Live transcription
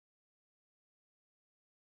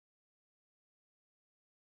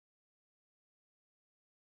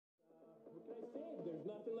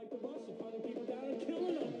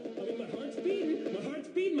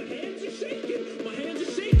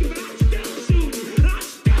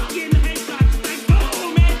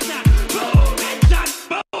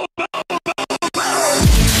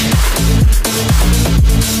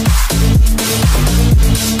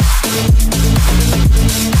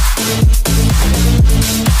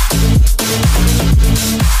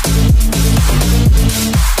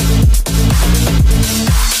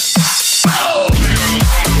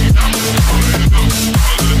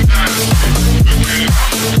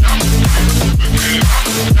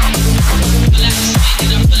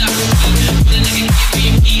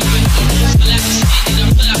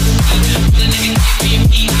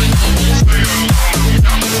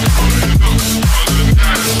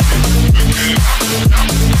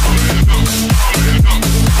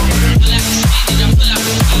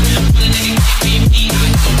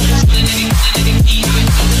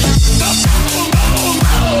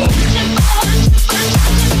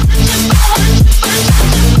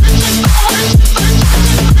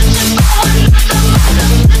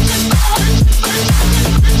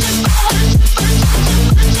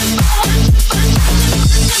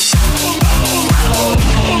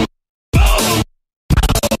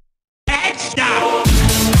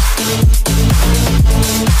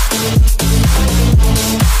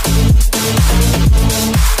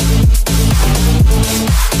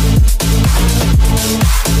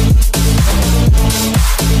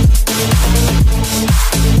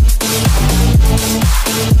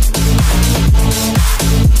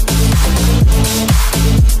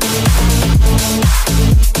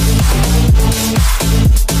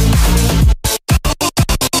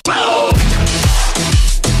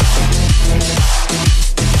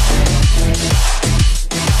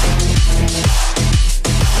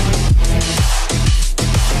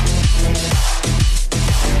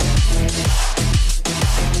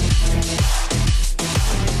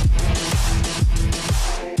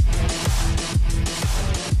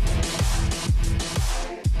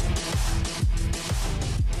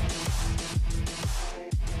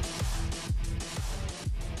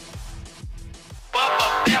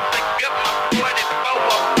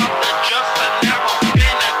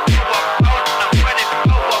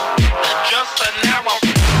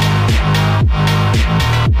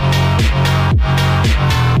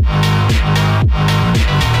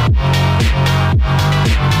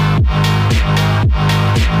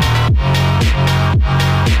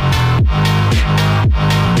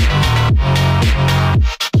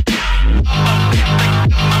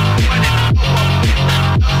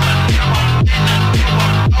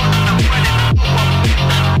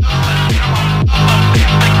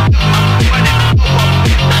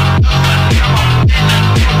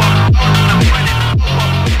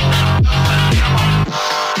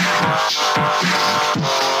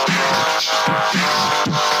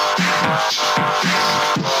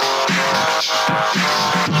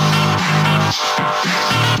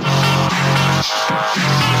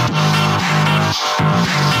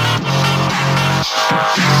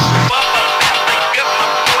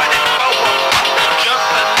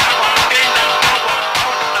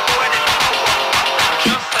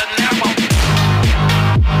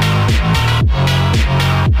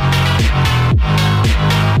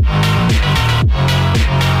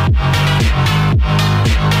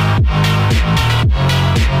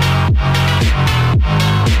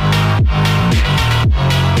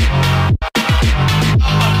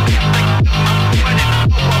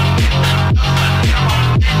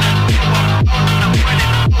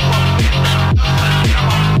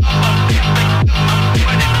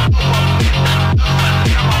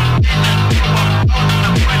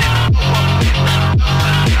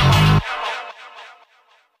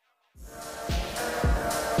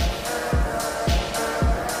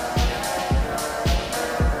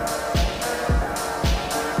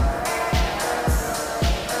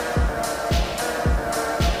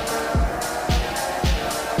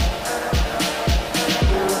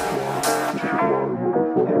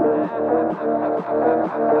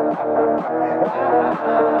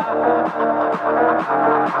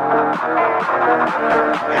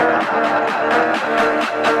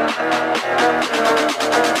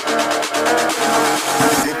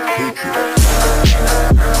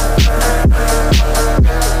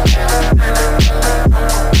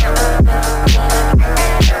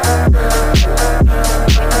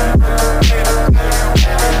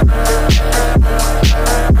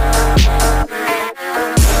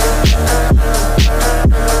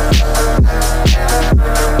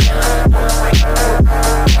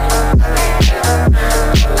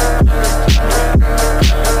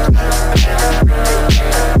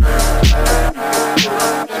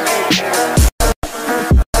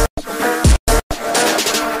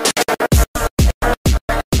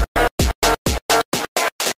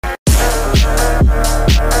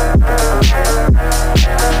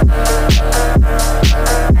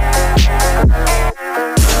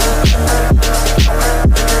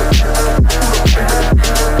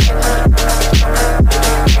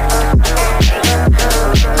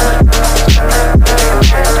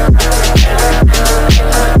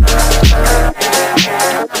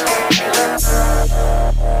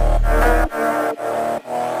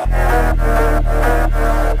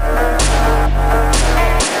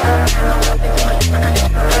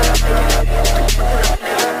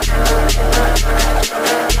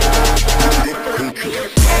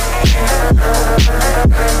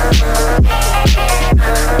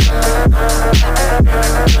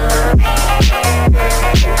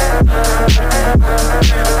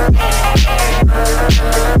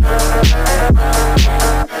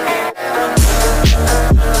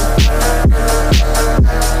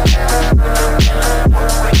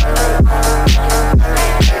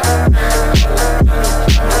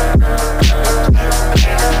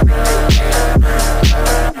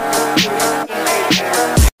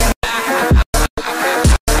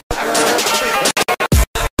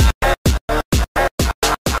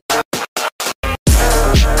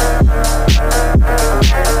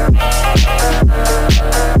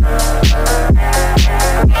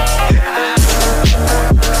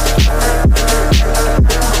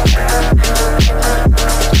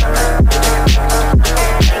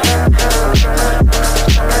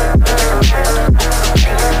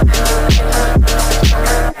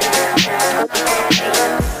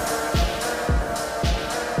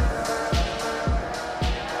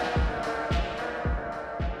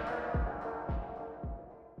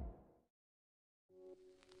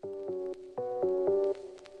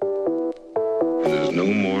no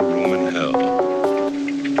more room in hell.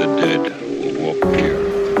 The dead will walk here.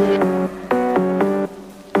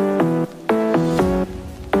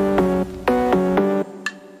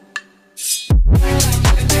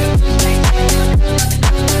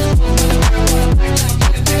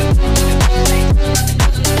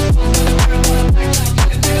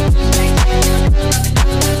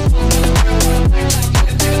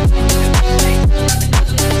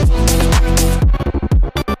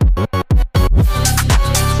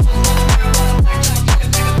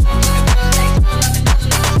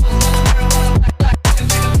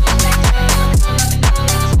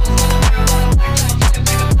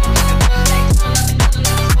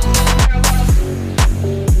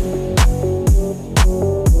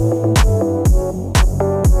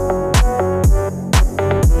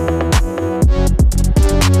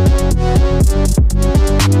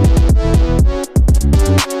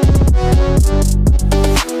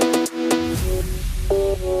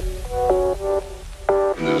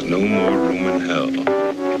 There's no more room in hell.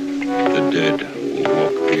 The dead will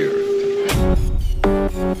walk here.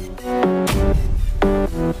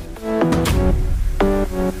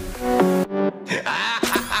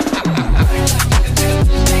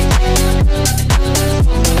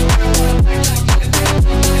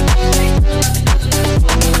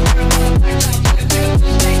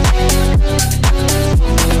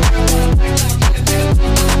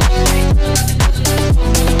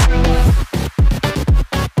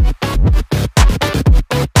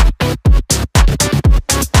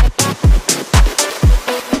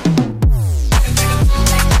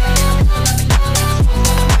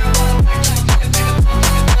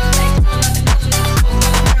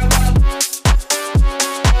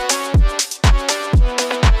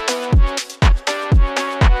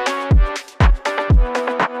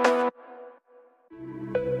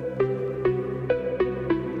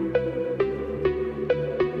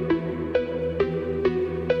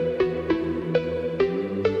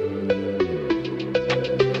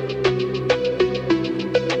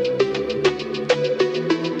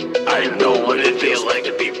 I know what it feels like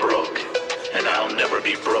to be broke, and I'll never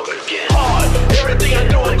be broke again. Hard, everything I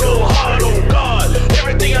do I go hard, oh God.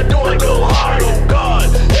 Everything I do I go hard, oh God.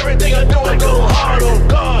 Everything I do I go hard, oh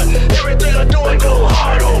God. Everything I do I go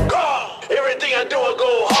hard, oh God. Everything I do I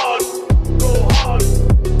go hard, go hard,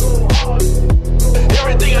 go hard.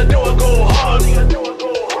 Everything I do I go hard, everything I do I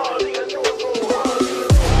go hard, everything I do I go hard,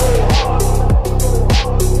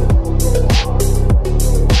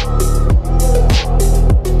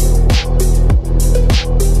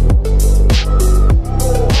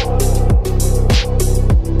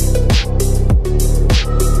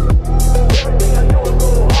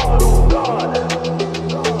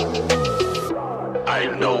 I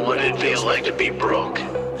know what it feels like to be broke,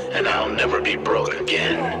 and I'll never be broke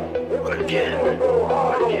again. Again.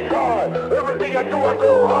 Everything I do I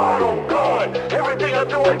go hard, oh God. Everything I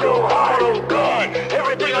do I go hard, oh God.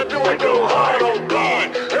 Everything I do I go hard, oh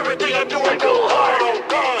God. Everything I do I go hard, oh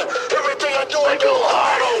God. Everything I do I go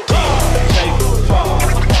hard, oh God.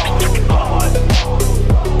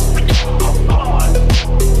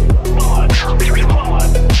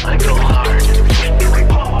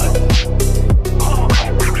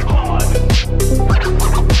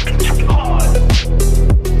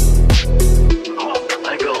 I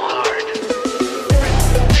go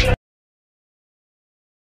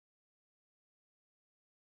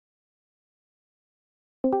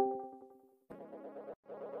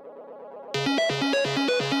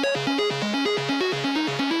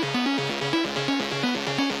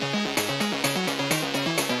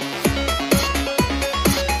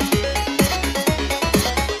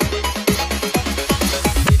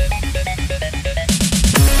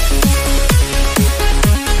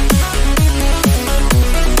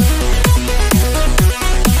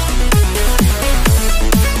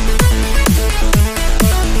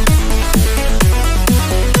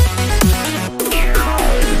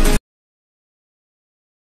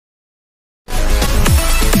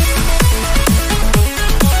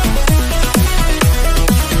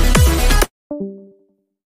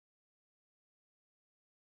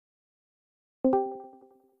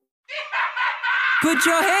Put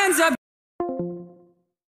your hands up.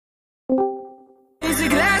 Raise a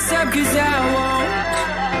glass up, cause I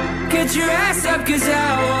won't. Get your ass up, cause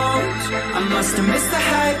I won't. I must have missed the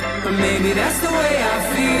hype, but maybe that's the way I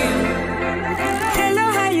feel.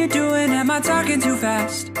 Hello, how you doing? Am I talking too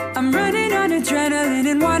fast? I'm running on adrenaline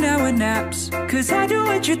and 1 hour naps. Cause I do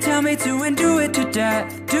what you tell me to and do it to death.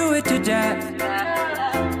 Do it to death.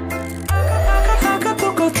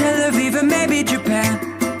 Acapulco, Tel Aviv, and maybe Japan.